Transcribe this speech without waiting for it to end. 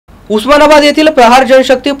उस्मानाबाद येथील प्रहार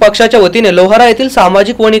जनशक्ती पक्षाच्या वतीने लोहारा येथील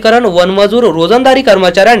सामाजिक वनीकरण वनमजूर रोजंदारी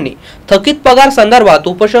कर्मचाऱ्यांनी थकीत पगार संदर्भात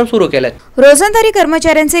उपोषण सुरू केले। रोजंदारी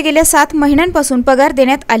कर्मचाऱ्यांचे गेल्या 7 महिन्यांपासून पगार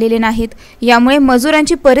देण्यात आलेले नाहीत। यामुळे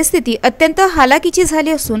मजुरांची परिस्थिती अत्यंत हालाकीची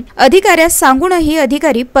झाली असून अधिकाऱ्यास सांगूनही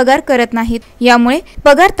अधिकारी पगार करत नाहीत। यामुळे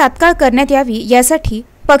पगार तात्काळ करण्यात यावी यासाठी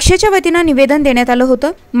पक्षाच्या वतीने निवेदन देण्यात आलं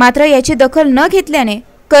होतं। मात्र याची दखल न घेतल्याने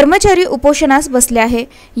कर्मचारी उपोषणास बसले आहे।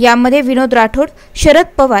 यामध्ये विनोद राठोड, शरद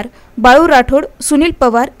पवार, बाळू राठोड, सुनील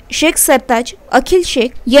पवार, शेख सरताज, अखिल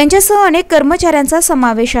शेख यांच्यासह अनेक कर्मचाऱ्यांचा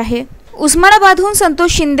समावेश आहे। उस्मानाबादहून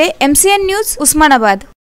संतोष शिंदे, MCN न्यूज, उस्मानाबाद।